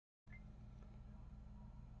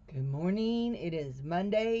Good morning. It is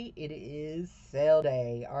Monday. It is sale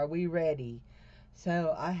day. Are we ready?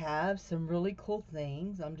 So I have some really cool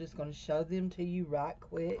things. I'm just going to show them to you right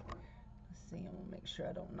quick. Let's see. I'm going to make sure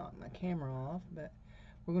I don't knock my camera off. But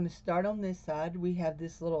we're going to start on this side. We have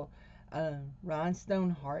this little rhinestone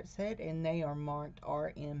heart set, and they are marked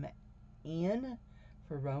RMN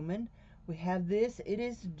for Roman. We have this. It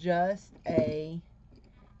is just a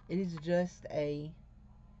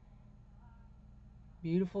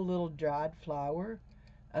beautiful little dried flower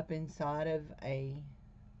up inside of a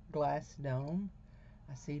glass dome.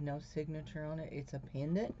 I see no signature on it. It's a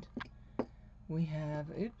pendant. We have,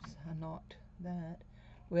 oops, I knocked that.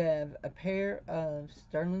 We have a pair of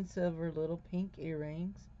sterling silver little pink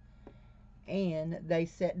earrings, and they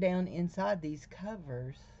set down inside these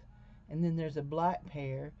covers. And then there's a black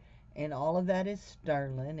pair, and all of that is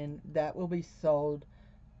sterling, and that will be sold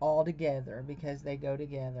all together because they go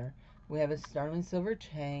together. We have a sterling silver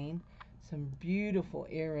chain, some beautiful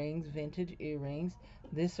earrings, vintage earrings.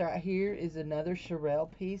 This right here is another Sherelle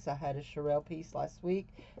piece. I had a Sherelle piece last week.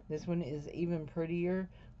 This one is even prettier.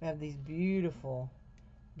 We have these beautiful,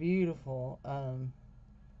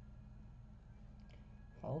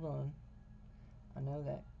 hold on. I know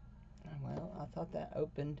that, well, I thought that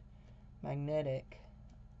opened magnetic.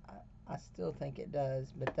 I still think it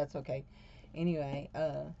does, but that's okay. Anyway,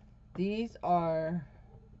 these are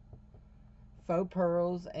faux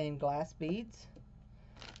pearls and glass beads.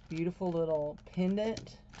 Beautiful little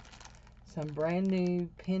pendant. Some brand new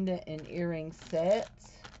pendant and earring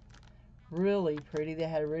sets. Really pretty. They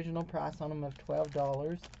had original price on them of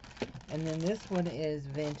 $12. And then this one is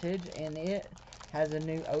vintage, and it has a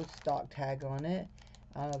new old stock tag on it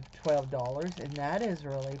of $12. And that is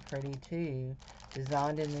really pretty too.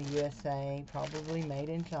 Designed in the USA, probably made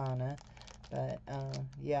in China. But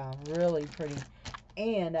yeah, really pretty.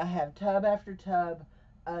 And I have tub after tub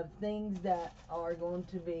of things that are going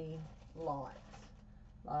to be lots.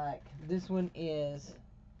 Like this one is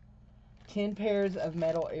 10 pairs of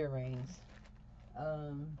metal earrings.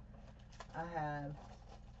 I have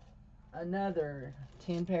another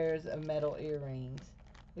 10 pairs of metal earrings.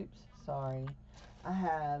 Oops, sorry. I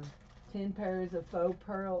have 10 pairs of faux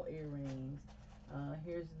pearl earrings.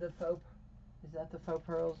 Here's the faux. Is that the faux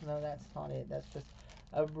pearls? No, that's not it. That's just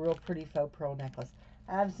a real pretty faux pearl necklace.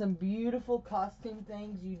 I have some beautiful costume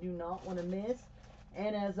things you do not want to miss.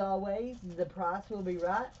 And as always, the price will be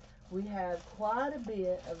right. We have quite a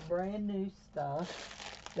bit of brand new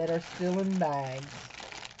stuff that are still in bags.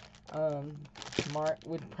 Marked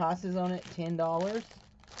with prices on it, $10.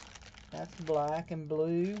 That's black and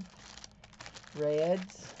blue,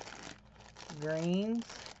 reds, greens.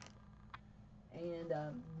 And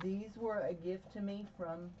these were a gift to me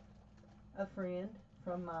from a friend,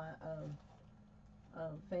 from my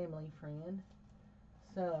family friend.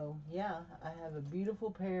 So yeah, I have a beautiful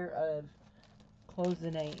pair of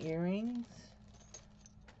cloisonne earrings,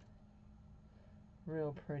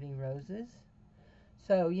 real pretty roses.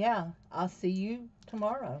 So yeah, I'll see you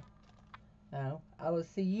tomorrow. No, I will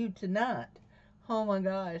see you tonight. Oh my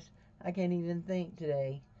gosh, I can't even think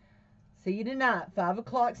today. See you tonight, 5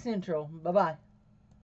 o'clock Central. Bye bye.